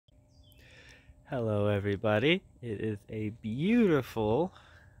Hello everybody. It is a beautiful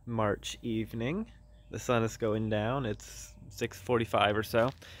March evening. The sun is going down. It's 6:45 or so.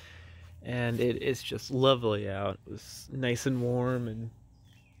 And it is just lovely out. It was nice and warm and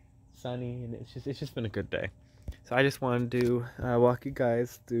sunny, and it's just been a good day. So I just wanted to walk you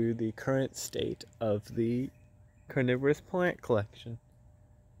guys through the current state of the carnivorous plant collection.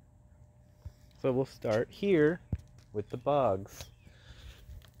 So we'll start here with the bogs.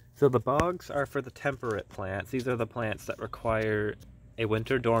 So the bogs are for the temperate plants. These are the plants that require a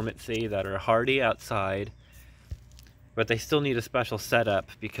winter dormancy, that are hardy outside, but they still need a special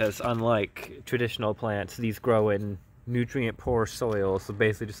setup because unlike traditional plants, these grow in nutrient-poor soil, so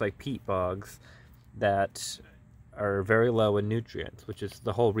basically just like peat bogs that are very low in nutrients, which is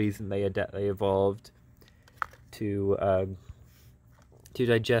the whole reason they evolved to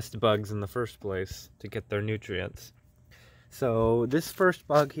digest bugs in the first place, to get their nutrients. So this first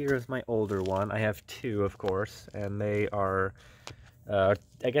bug here is my older one. I have two, of course, and they are, I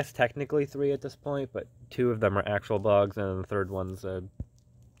guess technically three at this point, but two of them are actual bugs, and the third one's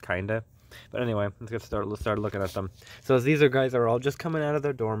kinda. But anyway, let's start looking at them. So these guys are all just coming out of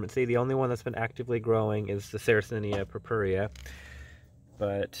their dormancy. The only one that's been actively growing is the Sarracenia purpurea.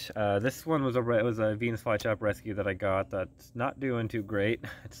 But this one was a Venus flytrap rescue that I got that's not doing too great.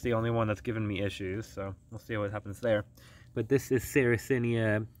 It's the only one that's given me issues, so we'll see what happens there. But this is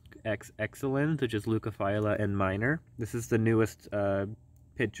Sarracenia excellens, which is leucophylla and minor. This is the newest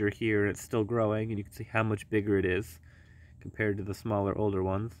picture here, and it's still growing, and you can see how much bigger it is compared to the smaller, older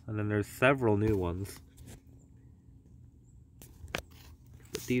ones. And then there's several new ones.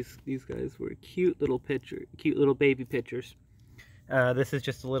 But these guys were cute little baby pictures. This is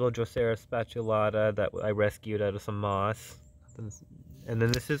just a little Drosera spatulata that I rescued out of some moss. And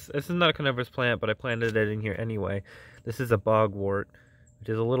then this is not a carnivorous plant, but I planted it in here anyway. This is a bogwort, which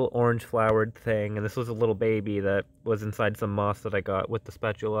is a little orange flowered thing, and this was a little baby that was inside some moss that I got with the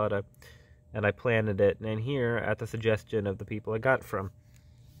spatulata, and I planted it in here at the suggestion of the people I got it from.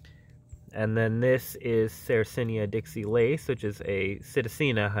 And then this is Sarracenia Dixie Lace, which is a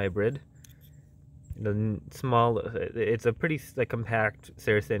Psittacina hybrid. It's a pretty compact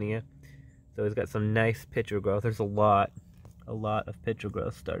Sarracenia, so it's got some nice pitcher growth. There's a lot of pitcher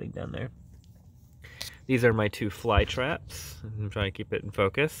growth starting down there. These are my two fly traps. I'm trying to keep it in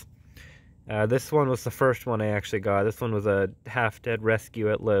focus. This one was the first one I actually got. This one was a half-dead rescue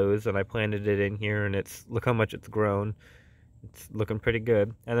at Lowe's, and I planted it in here, and look how much it's grown. It's looking pretty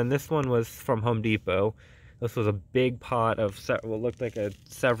good. And then this one was from Home Depot. This was a big pot of what looked like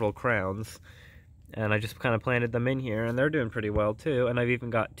several crowns, and I just kind of planted them in here, and they're doing pretty well too. And I've even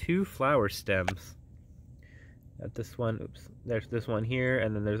got two flower stems. At this one, oops, there's this one here,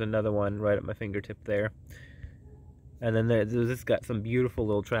 and then there's another one right at my fingertip there. And then this got some beautiful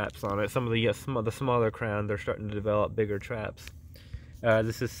little traps on it. Some of the smaller crown, they're starting to develop bigger traps.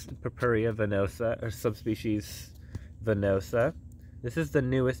 This is Purpurea venosa, or subspecies venosa. This is the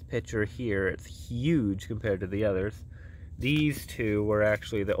newest picture here. It's huge compared to the others. These two were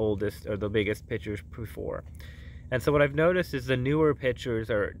actually the oldest or the biggest pictures before. And so what I've noticed is the newer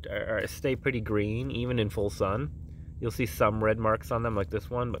pictures stay pretty green, even in full sun. You'll see some red marks on them, like this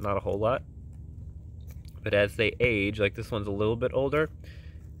one, but not a whole lot. But as they age, like this one's a little bit older,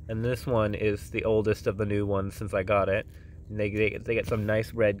 and this one is the oldest of the new ones since I got it. And they get some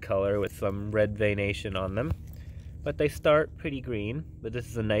nice red color with some red veination on them. But they start pretty green, but this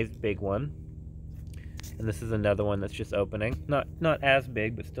is a nice big one. And this is another one that's just opening. Not as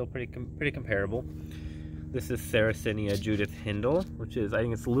big, but still pretty comparable. This is Sarracenia Judith Hindle, which is, I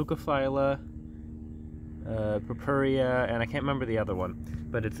think it's leucophylla, purpurea, and I can't remember the other one,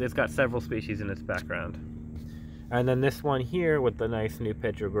 but it's got several species in its background. And then this one here with the nice new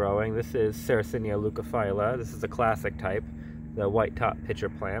pitcher growing, this is Sarracenia leucophylla. This is a classic type, the white top pitcher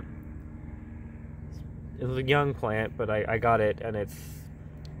plant. It was a young plant, but I got it, and it's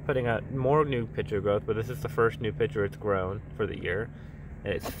putting out more new pitcher growth, but this is the first new pitcher it's grown for the year,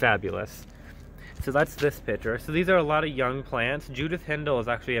 and it's fabulous. So that's this picture. So these are a lot of young plants. Judith Hindle is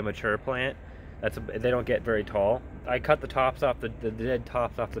actually a mature plant. They don't get very tall. I cut the tops off the dead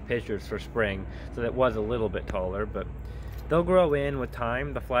tops off the pictures for spring, so that was a little bit taller, but they'll grow in with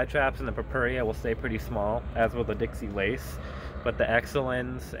time. The fly traps and the purpurea will stay pretty small, as will the Dixie Lace, but the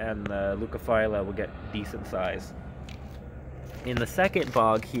excellens and the leucophylla will get decent size. In the second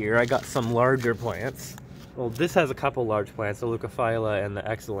bog here, I got some larger plants. Well, this has a couple large plants, the leucophylla and the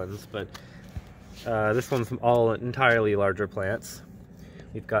excellens, but this one's all entirely larger plants.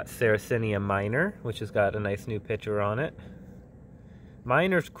 We've got Sarracenia minor, which has got a nice new picture on it.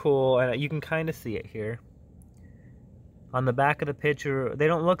 Minor's cool, and you can kind of see it here. On the back of the picture, they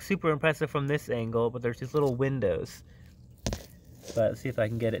don't look super impressive from this angle, but there's these little windows. But let's see if I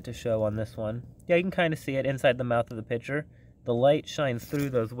can get it to show on this one. Yeah, you can kind of see it inside the mouth of the pitcher. The light shines through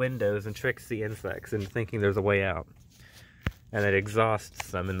those windows and tricks the insects into thinking there's a way out. And it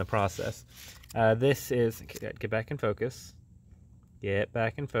exhausts them in the process. This is, get back in focus. Get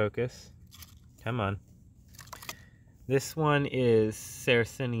back in focus. Come on. This one is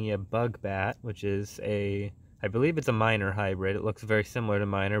Sarracenia bug bat, which is a, I believe it's a minor hybrid. It looks very similar to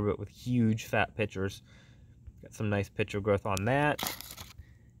minor, but with huge fat pitchers. Got some nice pitcher growth on that.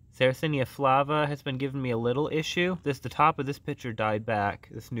 Sarracenia flava has been giving me a little issue. The top of this pitcher died back,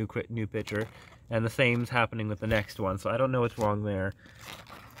 this new pitcher, and the same's happening with the next one, so I don't know what's wrong there.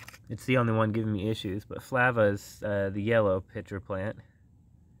 It's the only one giving me issues, but flava is the yellow pitcher plant.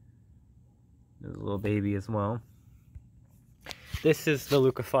 There's a little baby as well. This is the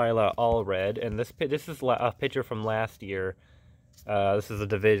Leucophylla all red, and this is a pitcher from last year. This is a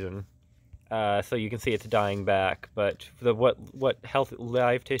division. So you can see it's dying back, but what healthy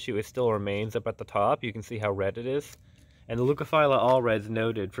live tissue is still remains up at the top. You can see how red it is, and the Leucophylla all red's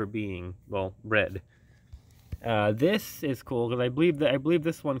noted for being, well, red. This is cool because I believe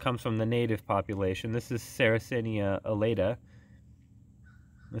this one comes from the native population. This is Sarracenia alata.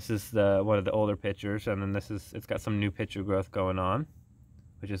 This is one of the older pitchers, and then it's got some new pitcher growth going on,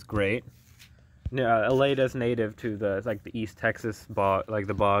 which is great. Alata is native to the East Texas bog, like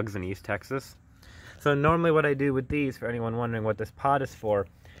the bogs in East Texas. So normally what I do with these, for anyone wondering what this pot is for,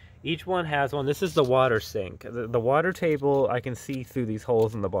 each one has one. This is the water sink. The water table, I can see through these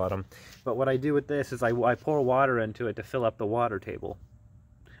holes in the bottom. But what I do with this is I pour water into it to fill up the water table.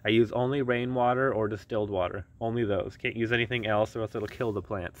 I use only rainwater or distilled water. Only those. Can't use anything else or else it'll kill the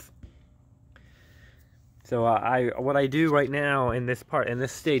plants. So what I do right now in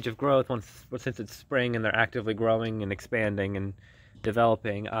this stage of growth, since it's spring and they're actively growing and expanding and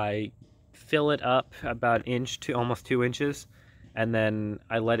developing, I fill it up about an inch to almost 2 inches, and then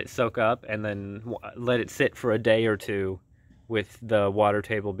I let it soak up and then let it sit for a day or two with the water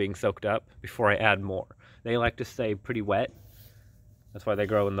table being soaked up before I add more. They like to stay pretty wet. That's why they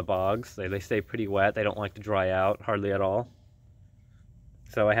grow in the bogs. They stay pretty wet. They don't like to dry out hardly at all.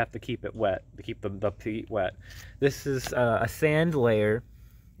 So I have to keep it wet, to keep the peat wet. This is a sand layer,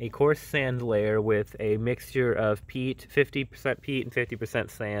 a coarse sand layer with a mixture of peat, 50% peat and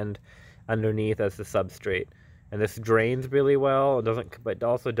 50% sand underneath as the substrate. And this drains really well, but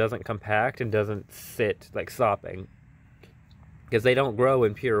also doesn't compact and doesn't sit like sopping. Because they don't grow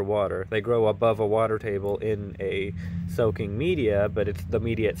in pure water. They grow above a water table in a soaking media, but the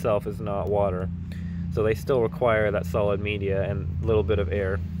media itself is not water. So they still require that solid media and a little bit of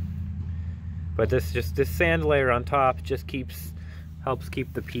air. But this sand layer on top just helps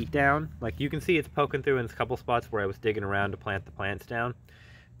keep the peat down. Like you can see it's poking through in a couple spots where I was digging around to plant the plants down.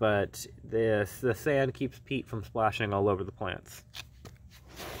 But the sand keeps peat from splashing all over the plants.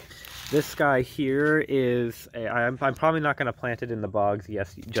 This guy here is, I'm probably not going to plant it in the bogs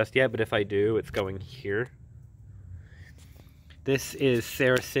just yet, but if I do, it's going here. This is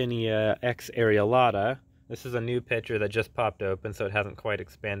Sarracenia X areolata. This is a new pitcher that just popped open, so it hasn't quite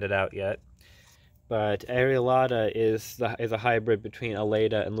expanded out yet. But areolata is a hybrid between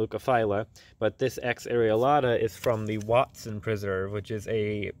alata and Leucophylla. But this X areolata is from the Watson Preserve, which is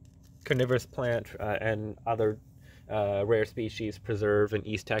a carnivorous plant and other rare species preserve in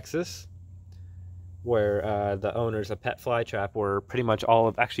East Texas, where the owners of Pet Flytrap were pretty much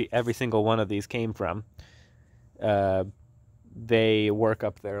actually every single one of these came from. They work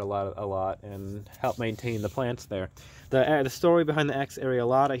up there a lot and help maintain the plants there. The story behind the X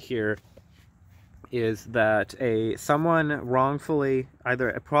areolata here is that someone wrongfully,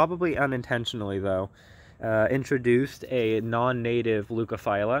 probably unintentionally though, introduced a non-native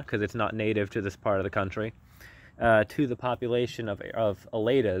Leucophylla, because it's not native to this part of the country, to the population of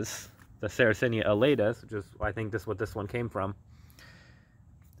alatas, the Sarracenia alatas, which is I think what this one came from.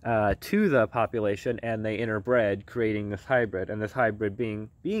 To the population, and they interbred, creating this hybrid. And this hybrid,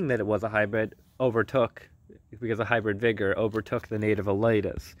 being that it was a hybrid, because of hybrid vigor, overtook the native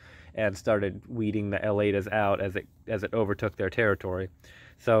alatas and started weeding the alatas out as it overtook their territory.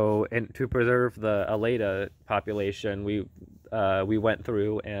 So, to preserve the alata population, we went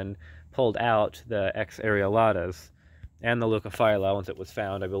through and pulled out the X areolatas and the Leucophylla once it was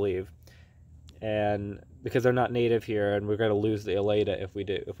found, I believe. And because they're not native here, and we're going to lose the alata if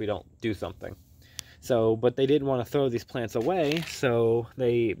we don't do something. So, but they didn't want to throw these plants away, so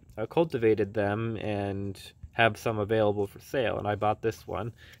they cultivated them and have some available for sale. And I bought this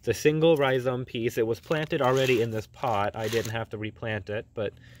one. It's a single rhizome piece. It was planted already in this pot. I didn't have to replant it,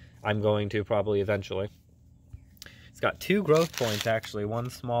 but I'm going to probably eventually. got 2 growth points actually, one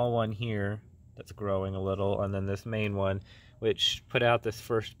small one here that's growing a little, and then this main one, which put out this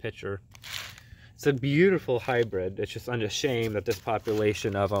first picture. It's a beautiful hybrid. It's just a shame that this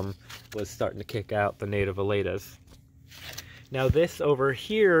population of them was starting to kick out the native Elatas. Now this over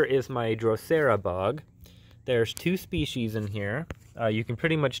here is my Drosera bog. There's 2 species in here. You can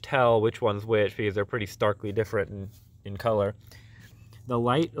pretty much tell which one's which because they're pretty starkly different in color. The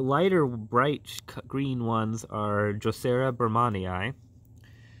lighter bright green ones are Drosera burmannii,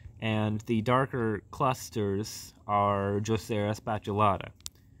 and the darker clusters are Drosera spatulata.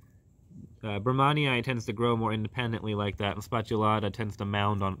 Burmannii tends to grow more independently like that, and spatulata tends to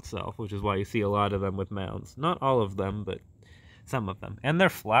mound on itself, which is why you see a lot of them with mounds. Not all of them, but some of them. And they're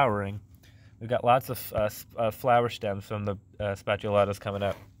flowering. We've got lots of flower stems from the spatulatas coming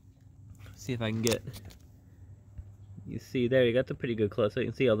up. See if I can get... You see there, you got the pretty good close. So you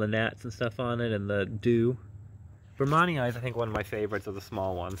can see all the gnats and stuff on it and the dew. Burmannii is, I think, one of my favorites of the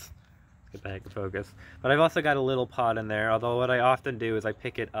small ones. Let's get back to focus. But I've also got a little pot in there, although what I often do is I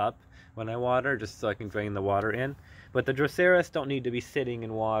pick it up when I water, just so I can drain the water in. But the Droseras don't need to be sitting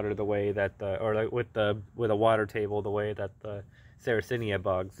in water the way that with a water table the way that the Sarracenia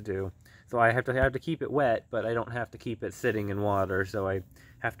bogs do. So I have to keep it wet, but I don't have to keep it sitting in water, so I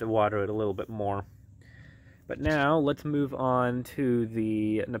have to water it a little bit more. But now let's move on to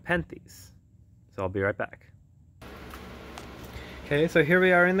the Nepenthes. So I'll be right back. Okay, so here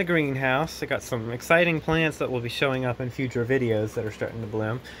we are in the greenhouse. I got some exciting plants that will be showing up in future videos that are starting to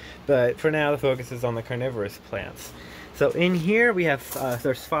bloom. But for now, the focus is on the carnivorous plants. So in here we have,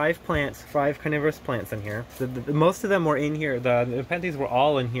 there's 5 carnivorous plants in here. Most of them were in here. The Nepenthes were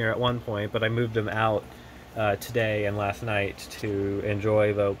all in here at one point, but I moved them out today and last night to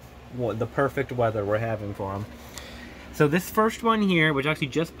enjoy the perfect weather we're having for them. So this first one here, which actually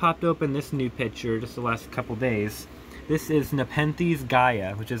just popped open this new picture just the last couple days, this is Nepenthes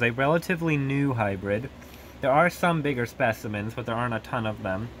Gaia, which is a relatively new hybrid. There are some bigger specimens, but there aren't a ton of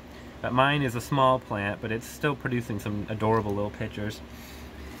them. But mine is a small plant, but it's still producing some adorable little pictures.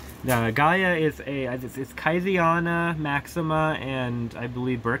 The Gaia is it's Kaisiana, Maxima, and I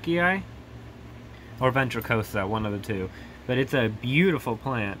believe Burkii, or Ventricosa, one of the two. But it's a beautiful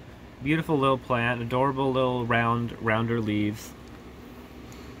plant. Beautiful little plant, adorable little rounder leaves.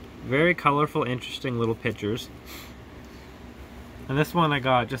 Very colorful, interesting little pictures. And this one I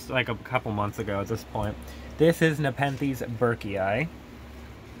got just like a couple months ago at this point. This is Nepenthes Burkii.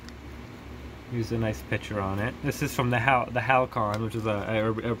 Here's a nice picture on it. This is from the Halcon, which is an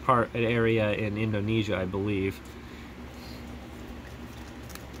area in Indonesia, I believe.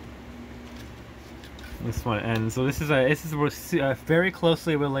 This one, and so this is a very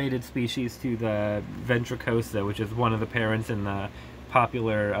closely related species to the Ventricosa, which is one of the parents in the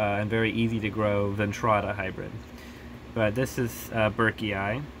popular and very easy to grow Ventrata hybrid. But this is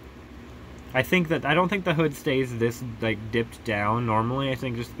Burkii. I don't think the hood stays this like dipped down normally. I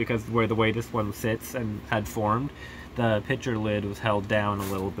think just because the way this one sits and had formed, the pitcher lid was held down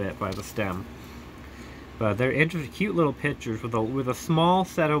a little bit by the stem. But they're interesting, cute little pitchers with a small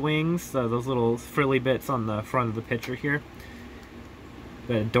set of wings. Those little frilly bits on the front of the pitcher here.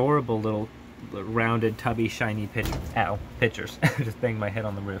 But adorable little rounded, tubby, shiny pitchers. Just banged my head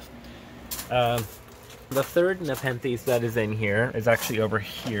on the roof. The third Nepenthes that is in here is actually over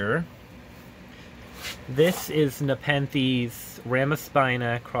here. This is Nepenthes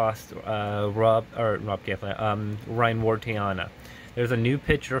Ramaspina crossed Reinwartiana. There's a new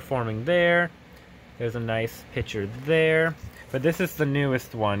pitcher forming there. There's a nice pitcher there. But this is the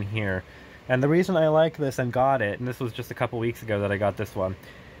newest one here. And the reason I like this and got it, and this was just a couple weeks ago that I got this one,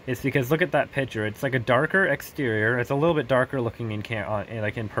 is because look at that pitcher. It's like a darker exterior. It's a little bit darker looking in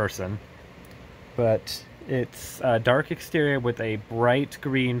person. But it's a dark exterior with a bright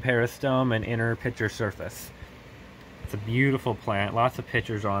green peristome and inner pitcher surface. It's a beautiful plant, lots of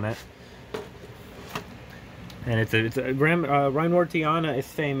pitchers on it. And Reinwartiana is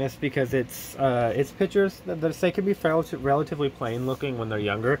famous because its pitchers, they can be relatively plain looking when they're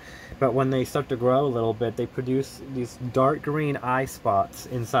younger, but when they start to grow a little bit, they produce these dark green eye spots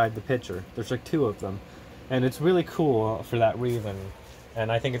inside the pitcher. There's like 2 of them, and it's really cool for that reason.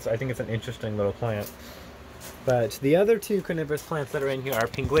 And I think it's an interesting little plant. But the other 2 carnivorous plants that are in here are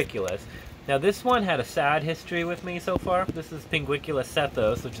Pinguiculas. Now this one had a sad history with me so far. This is Pinguicula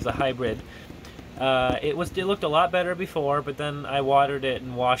sethos, which is a hybrid. It looked a lot better before, but then I watered it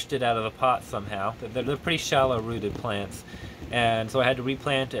and washed it out of the pot somehow. They're pretty shallow rooted plants, and so I had to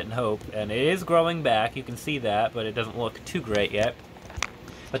replant it and hope. And it is growing back, you can see that, but it doesn't look too great yet.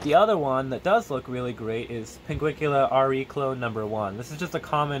 But the other one that does look really great is Pinguicula Auriclo #1. This is just a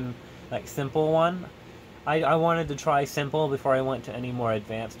common, like, simple one. I wanted to try simple before I went to any more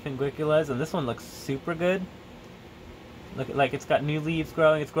advanced pinguiculas, and this one looks super good. Look, like it's got new leaves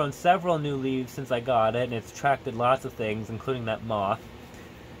growing. It's grown several new leaves since I got it, and it's attracted lots of things, including that moth.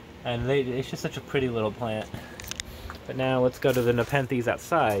 And it's just such a pretty little plant. But now let's go to the Nepenthes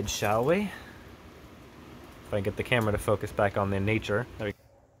outside, shall we? If I can get the camera to focus back on the nature. There we go.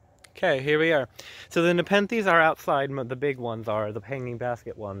 Okay, here we are. So the Nepenthes are outside. The big ones are, the hanging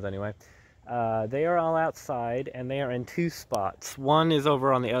basket ones anyway. They are all outside, and they are in two spots. One is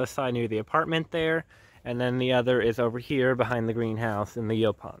over on the other side near the apartment there, and then the other is over here behind the greenhouse in the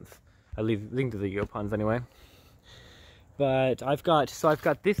Yopons. I think to the Yopons anyway. But I've got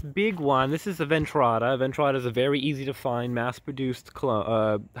this big one. This is a Ventrata. Ventrata is a very easy to find, mass-produced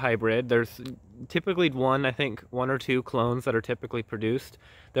hybrid. There's typically one or two clones that are typically produced.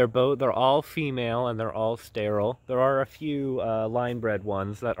 They're all female, and they're all sterile. There are a few line-bred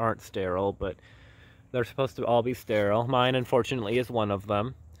ones that aren't sterile, but they're supposed to all be sterile. Mine, unfortunately, is one of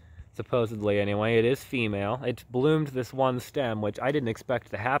them. Supposedly, anyway. It is female. It's bloomed this one stem, which I didn't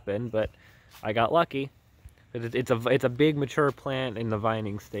expect to happen, but I got lucky. It's a big mature plant in the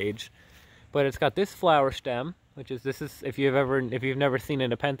vining stage, but it's got this flower stem, which is if you've never seen a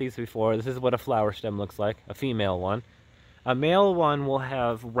Nepenthes before, this is what a flower stem looks like, a female one. A male one will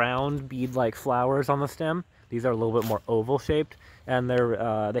have round bead-like flowers on the stem. These are a little bit more oval shaped, and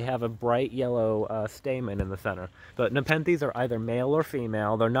they have a bright yellow stamen in the center. But Nepenthes are either male or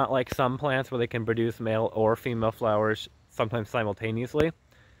female. They're not like some plants where they can produce male or female flowers sometimes simultaneously.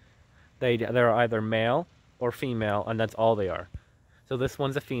 They're either male or female, and that's all they are. So this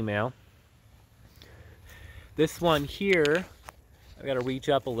one's a female. This one here, I've got to reach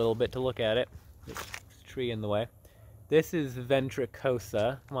up a little bit to look at it. There's a tree in the way. This is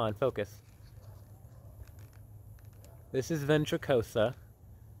Ventricosa. Come on, focus. This is Ventricosa.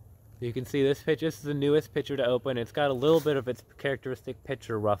 You can see this picture. This is the newest picture to open. It's got a little bit of its characteristic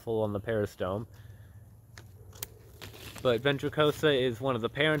picture ruffle on the peristome. But Ventricosa is one of the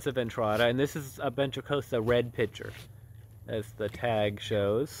parents of Ventrata, and this is a Ventricosa red pitcher, as the tag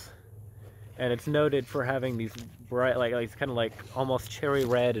shows. And it's noted for having these bright, like kind of like almost cherry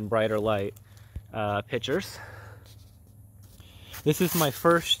red and brighter light pitchers. This is my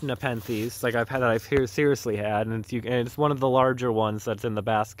first Nepenthes, I've seriously had, and it's one of the larger ones that's in the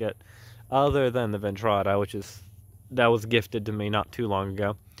basket, other than the Ventrata, that was gifted to me not too long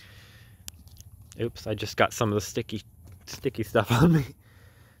ago. Oops, I just got some of the sticky stuff on me.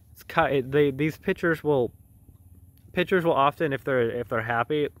 These pitchers will often, if they're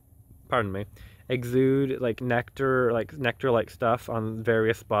happy, pardon me, exude like nectar-like stuff on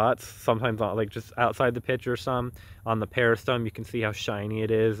various spots. Sometimes on, just outside the pitcher, some on the peristome. You can see how shiny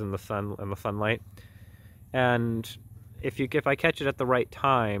it is in the sunlight. And if I catch it at the right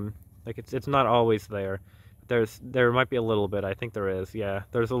time, it's not always there. There might be a little bit. I think there is. Yeah,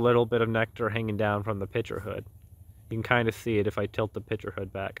 there's a little bit of nectar hanging down from the pitcher hood. You can kind of see it if I tilt the pitcher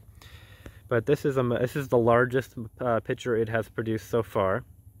hood back. But this is the largest pitcher it has produced so far.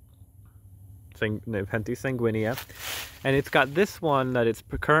 Nepenthes sanguinea, and it's got this one that it's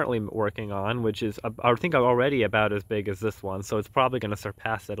currently working on, which is I think already about as big as this one, so it's probably going to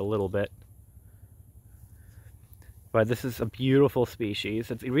surpass it a little bit. But this is a beautiful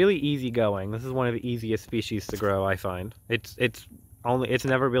species. It's really easy going. This is one of the easiest species to grow, I find. It's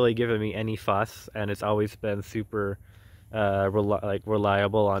never really given me any fuss, and it's always been super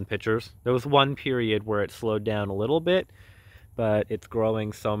reliable on pitchers. There was one period where it slowed down a little bit, but it's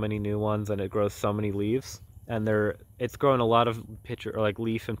growing so many new ones, and it grows so many leaves, and it's growing a lot of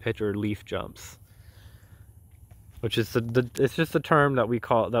leaf and pitcher leaf jumps, which is it's just the term that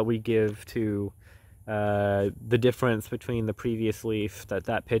we give to the difference between the previous leaf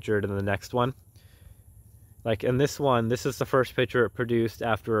that pitchered and the next one. Like in this one, this is the first pitcher it produced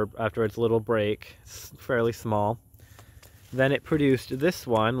after its little break. It's fairly small. Then it produced this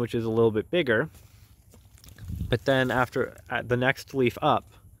one, which is a little bit bigger. But then after the next leaf up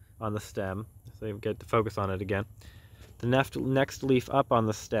on the stem, so you get to focus on it again, the next leaf up on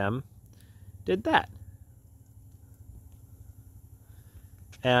the stem did that.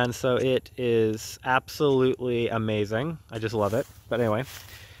 And so it is absolutely amazing. I just love it. But anyway,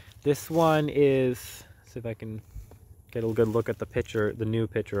 this one is, see if I can get a good look at the new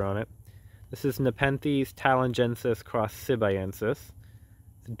picture on it. This is Nepenthes talangensis cross sibiensis.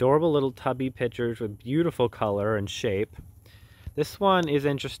 Adorable little tubby pitchers with beautiful color and shape. This one is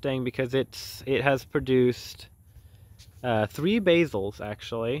interesting because it has produced 3 basils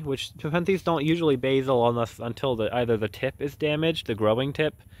actually, which Nepenthes don't usually basil until either the tip is damaged, the growing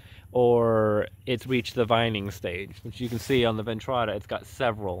tip, or it's reached the vining stage, which you can see on the Ventrata. It's got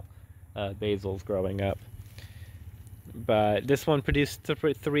several basils growing up. But this one produced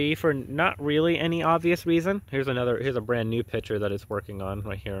 3 for not really any obvious reason. Here's a brand new picture that it's working on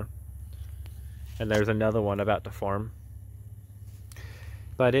right here. And there's another one about to form.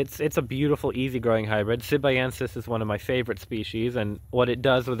 But it's a beautiful, easy-growing hybrid. Sibiensis is one of my favorite species, and what it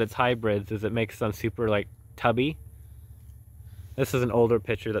does with its hybrids is it makes them super, like, tubby. This is an older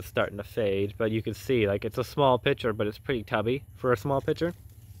picture that's starting to fade, but you can see, like, it's a small picture, but it's pretty tubby for a small picture.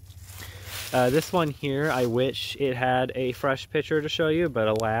 This one here, I wish it had a fresh picture to show you, but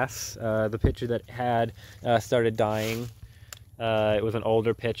alas, the picture that it had started dying. It was an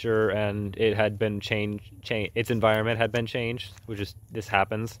older picture, and it had been changed. Its environment had been changed, this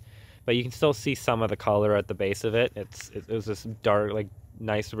happens. But you can still see some of the color at the base of it. It was this dark, like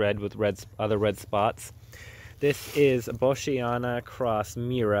nice red with other red spots. This is Boschiana cross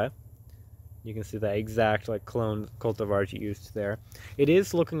Mira. You can see the exact like clone cultivars used there. It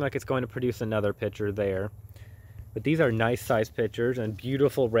is looking like it's going to produce another picture there. But these are nice sized pictures and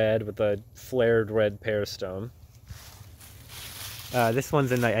beautiful red with a flared red peristome. This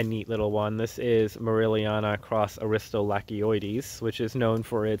one's a neat little one. This is Mariliana cross Aristolachioides, which is known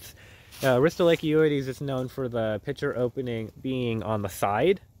for its... Aristolachioides is known for the pitcher opening being on the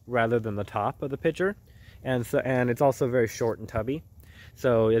side rather than the top of the pitcher. And it's also very short and tubby.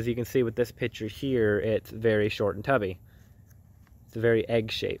 So as you can see with this picture here, it's very short and tubby. It's very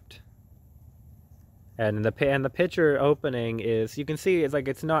egg-shaped. And the pitcher opening is, you can see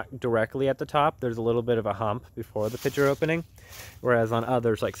it's not directly at the top. There's a little bit of a hump before the pitcher opening. Whereas on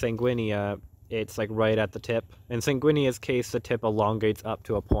others like Sanguinea, it's like right at the tip. In Sanguinea's case, the tip elongates up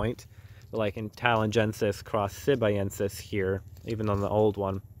to a point. But like in Talangensis cross Sibiensis here, even on the old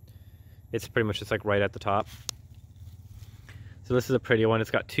one, it's pretty much just like right at the top. So this is a pretty one.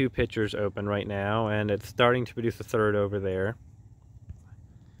 It's got 2 pitchers open right now, and it's starting to produce a third over there.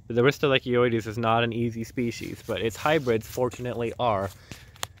 The Aristolachioides is not an easy species, but its hybrids fortunately are.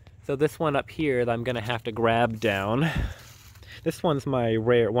 So this one up here that I'm going to have to grab down. This one's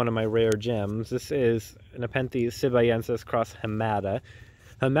one of my rare gems. This is Nepenthes sibiensis cross Hamada.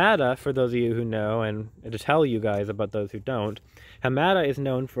 Hamada, for those of you who know, and to tell you guys about those who don't, Hamada is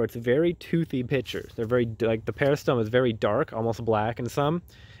known for its very toothy pitchers. They're very, like, the peristome is very dark, almost black in some,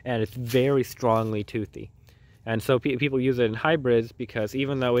 and it's very strongly toothy. And so people use it in hybrids because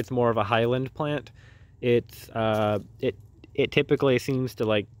even though it's more of a highland plant, it typically seems to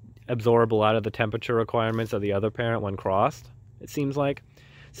like absorb a lot of the temperature requirements of the other parent when crossed, it seems like.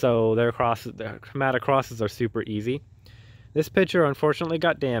 So their Hamada crosses are super easy. This pitcher unfortunately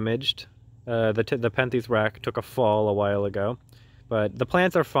got damaged. The Penthes rack took a fall a while ago, but the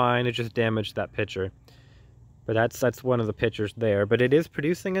plants are fine. It just damaged that pitcher. But that's one of the pitchers there. But it is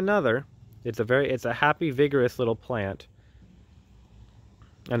producing another. It's a happy, vigorous little plant.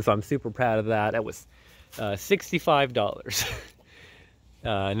 And so I'm super proud of that. It was $65.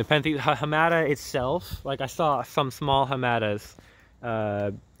 And the Penthes Hamada itself, like I saw some small Hamadas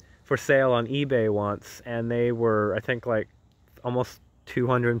for sale on eBay once, and they were, I think, like almost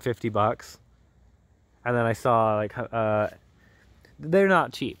 $250. And then I saw like they're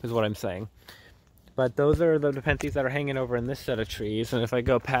not cheap, is what I'm saying. But those are the Nepenthes that are hanging over in this set of trees. And if I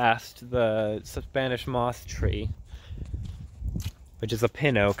go past the Spanish moss tree, which is a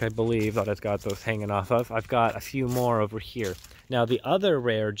pin oak, I believe, that it's got those hanging off of, I've got a few more over here. Now the other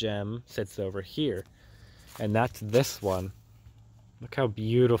rare gem sits over here, and that's this one. Look how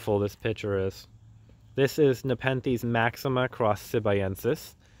beautiful this picture is. This is Nepenthes maxima cross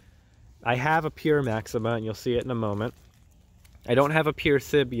Sibiensis. I have a pure maxima, and you'll see it in a moment. I don't have a pure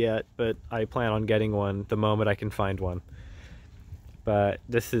Sib yet, but I plan on getting one the moment I can find one. But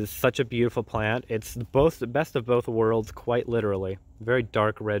this is such a beautiful plant. It's the best of both worlds, quite literally. Very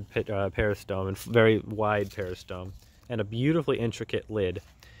dark red peristome and very wide peristome, and a beautifully intricate lid.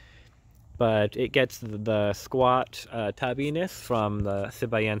 But it gets the squat tubbiness from the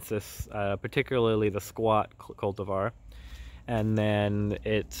Sibiensis, particularly the squat cultivar. And then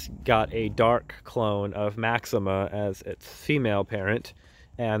it's got a dark clone of Maxima as its female parent,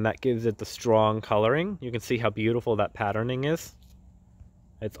 and that gives it the strong coloring. You can see how beautiful that patterning is.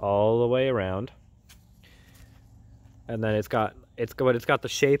 It's all the way around. And then it's got the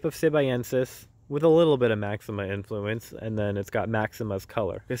shape of Sibiensis with a little bit of Maxima influence, and then it's got Maxima's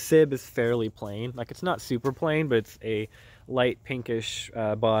color. The Sib is fairly plain. Like, it's not super plain, but it's a light pinkish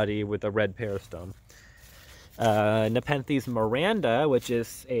body with a red peristome. Nepenthes Miranda, which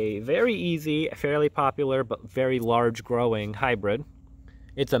is a very easy, fairly popular, but very large growing hybrid.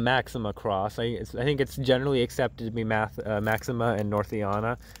 It's a Maxima cross. I think it's generally accepted to be Maxima and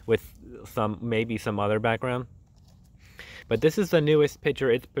Northiana with maybe some other background. But this is the newest pitcher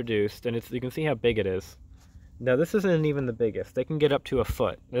it's produced, and you can see how big it is. Now this isn't even the biggest. They can get up to a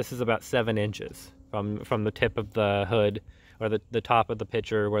foot. This is about 7 inches from the tip of the hood, or the top of the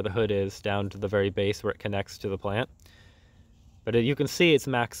pitcher where the hood is, down to the very base where it connects to the plant. But you can see its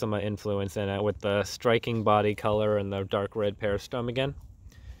Maxima influence in it with the striking body color and the dark red peristome again.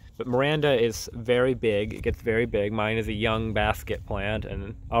 But Miranda is very big. It gets very big. Mine is a young basket plant,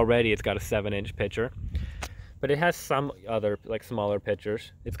 and already it's got a 7-inch pitcher. But it has some other, like, smaller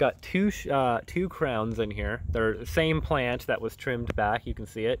pitchers. It's got two crowns in here. They're the same plant that was trimmed back. You can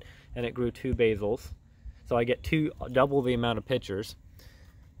see it, and it grew 2 basils. So I get double the amount of pitchers.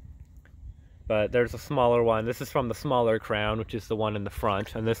 But there's a smaller one. This is from the smaller crown, which is the one in the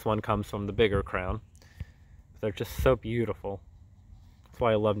front, and this one comes from the bigger crown. They're just so beautiful. That's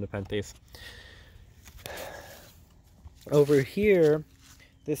why I love Nepenthes. Over here,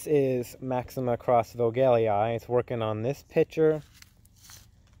 this is Maxima cross Vogelii. It's working on this pitcher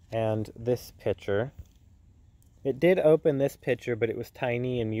and this pitcher. It did open this pitcher, but it was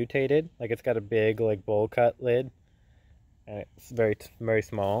tiny and mutated. Like, it's got a big, like, bowl cut lid, and it's very, very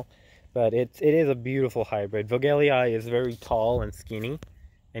small. But it is a beautiful hybrid. Vogelii is very tall and skinny,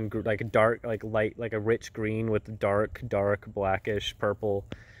 and like dark, like light, like a rich green with dark blackish purple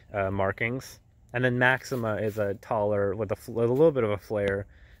markings. And then Maxima is a taller with a little bit of a flare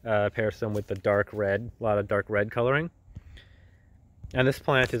peristome with the dark red, a lot of dark red coloring. And this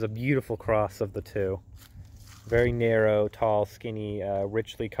plant is a beautiful cross of the two. Very narrow, tall, skinny,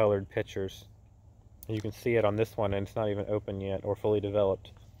 richly colored pitchers. And you can see it on this one, and it's not even open yet or fully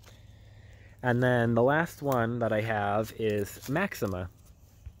developed. And then the last one that I have is Maxima.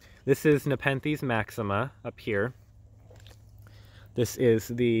 This is Nepenthes Maxima up here. This is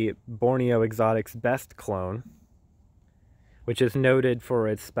the Borneo Exotics Best clone, which is noted for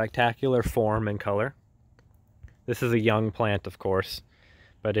its spectacular form and color. This is a young plant, of course,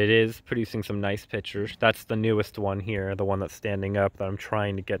 but it is producing some nice pictures. That's the newest one here, the one that's standing up that I'm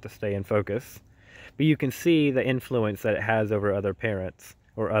trying to get to stay in focus. But you can see the influence that it has over other parents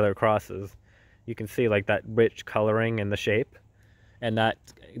or other crosses. You can see, like, that rich coloring and the shape, and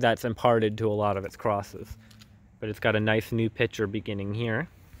that's imparted to a lot of its crosses. But it's got a nice new picture beginning here,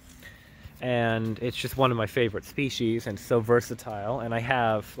 and it's just one of my favorite species, and so versatile. And I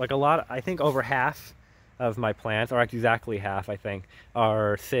have, like, I think over half of my plants, or actually exactly half, I think,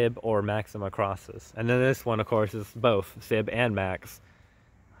 are Sib or Maxima crosses. And then this one, of course, is both Sib and Max.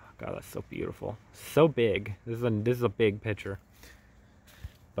 Oh, God, that's so beautiful. So big. This is a big picture.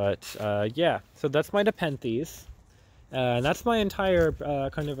 But yeah, so that's my Nepenthes. And that's my entire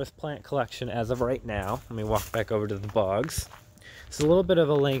carnivorous plant collection as of right now. Let me walk back over to the bogs. It's a little bit of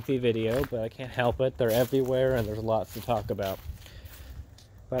a lengthy video, but I can't help it. They're everywhere, and there's lots to talk about.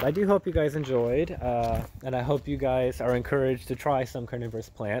 But I do hope you guys enjoyed, and I hope you guys are encouraged to try some carnivorous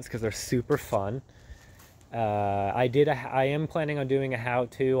plants, because they're super fun. I am planning on doing a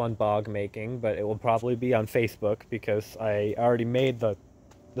how-to on bog making, but it will probably be on Facebook, because I already made the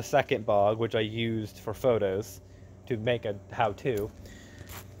second bog, which I used for photos to make a how-to.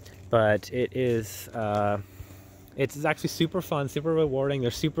 But it's actually super fun, super rewarding. They're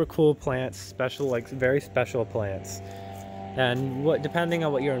super cool plants, special, like very special plants. And depending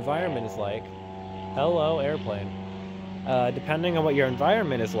on what your environment is like, hello airplane. Depending on what your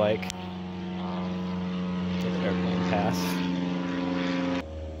environment is like, let the airplane pass.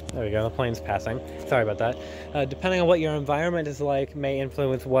 There we go, the plane's passing. Sorry about that. Depending on what your environment is like may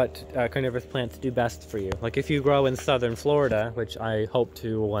influence what carnivorous plants do best for you. Like if you grow in southern Florida, which I hope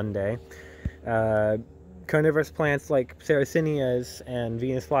to one day, carnivorous plants like Sarracenias and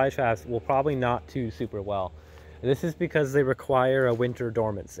Venus flytraps will probably not do super well. This is because they require a winter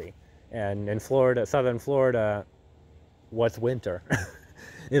dormancy. And in Florida, southern Florida, what's winter?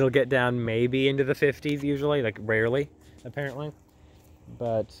 It'll get down maybe into the 50s usually, like rarely, apparently.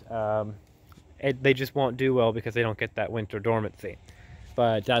 But they just won't do well because they don't get that winter dormancy.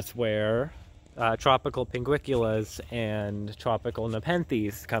 But that's where tropical pinguiculas and tropical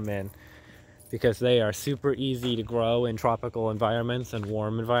Nepenthes come in, because they are super easy to grow in tropical environments and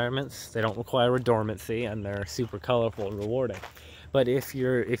warm environments. They don't require a dormancy, and they're super colorful and rewarding. But if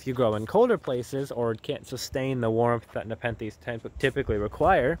you grow in colder places or can't sustain the warmth that Nepenthes typically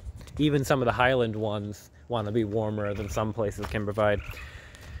require, even some of the highland ones want to be warmer than some places can provide,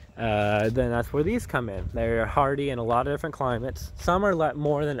 then that's where these come in. They're hardy in a lot of different climates. Some are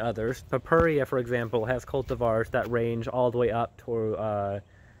more than others. Papuria, for example, has cultivars that range all the way up to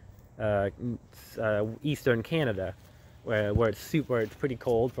eastern Canada, where it's pretty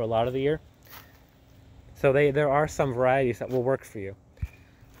cold for a lot of the year. So there are some varieties that will work for you.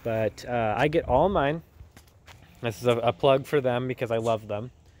 But I get all mine. This is a plug for them because I love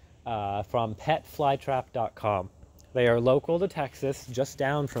them. from petflytrap.com. They are local to Texas, just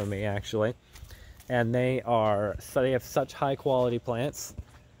down from me actually, and they have such high quality plants.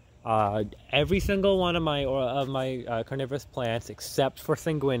 Every single one of my carnivorous plants, except for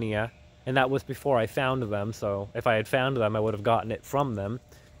Sanguinea, and that was before I found them. So if I had found them, I would have gotten it from them.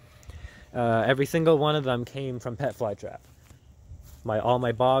 Every single one of them came from Pet Flytrap. All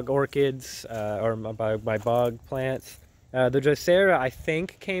my bog orchids, or my bog plants. The Drosera, I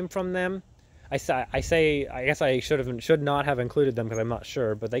think, came from them. I guess I should not have included them because I'm not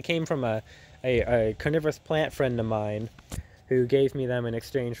sure, but they came from a carnivorous plant friend of mine who gave me them in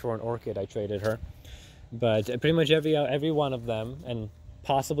exchange for an orchid I traded her. But pretty much every one of them, and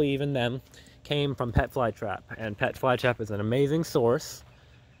possibly even them, came from Pet Flytrap. And Pet Flytrap is an amazing source.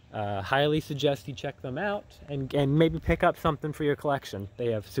 Highly suggest you check them out and maybe pick up something for your collection.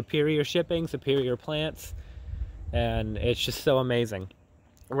 They have superior shipping, superior plants, and it's just so amazing.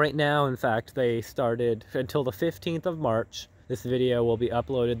 Right now, in fact, they started until the 15th of March. This video will be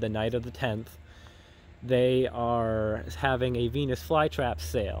uploaded the night of the 10th. They are having a Venus flytrap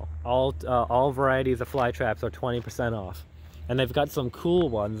sale. All varieties of flytraps are 20% off. And they've got some cool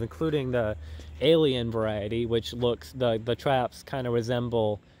ones, including the alien variety, which looks, the traps kind of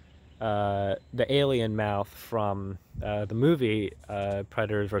resemble the alien mouth from the movie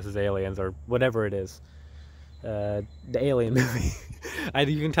Predators vs. Aliens, or whatever it is. The alien movie.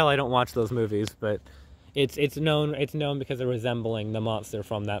 You can tell I don't watch those movies, but it's known because of resembling the monster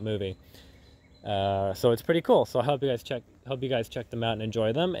from that movie. So it's pretty cool. So I hope you guys check them out and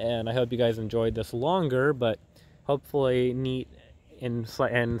enjoy them, and I hope you guys enjoyed this longer but hopefully neat and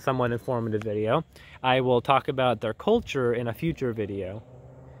somewhat informative video. I will talk about their culture in a future video.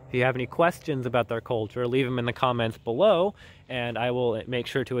 If you have any questions about their culture, leave them in the comments below, and I will make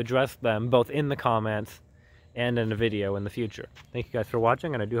sure to address them both in the comments and in a video in the future. Thank you guys for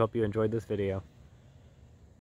watching, and I do hope you enjoyed this video.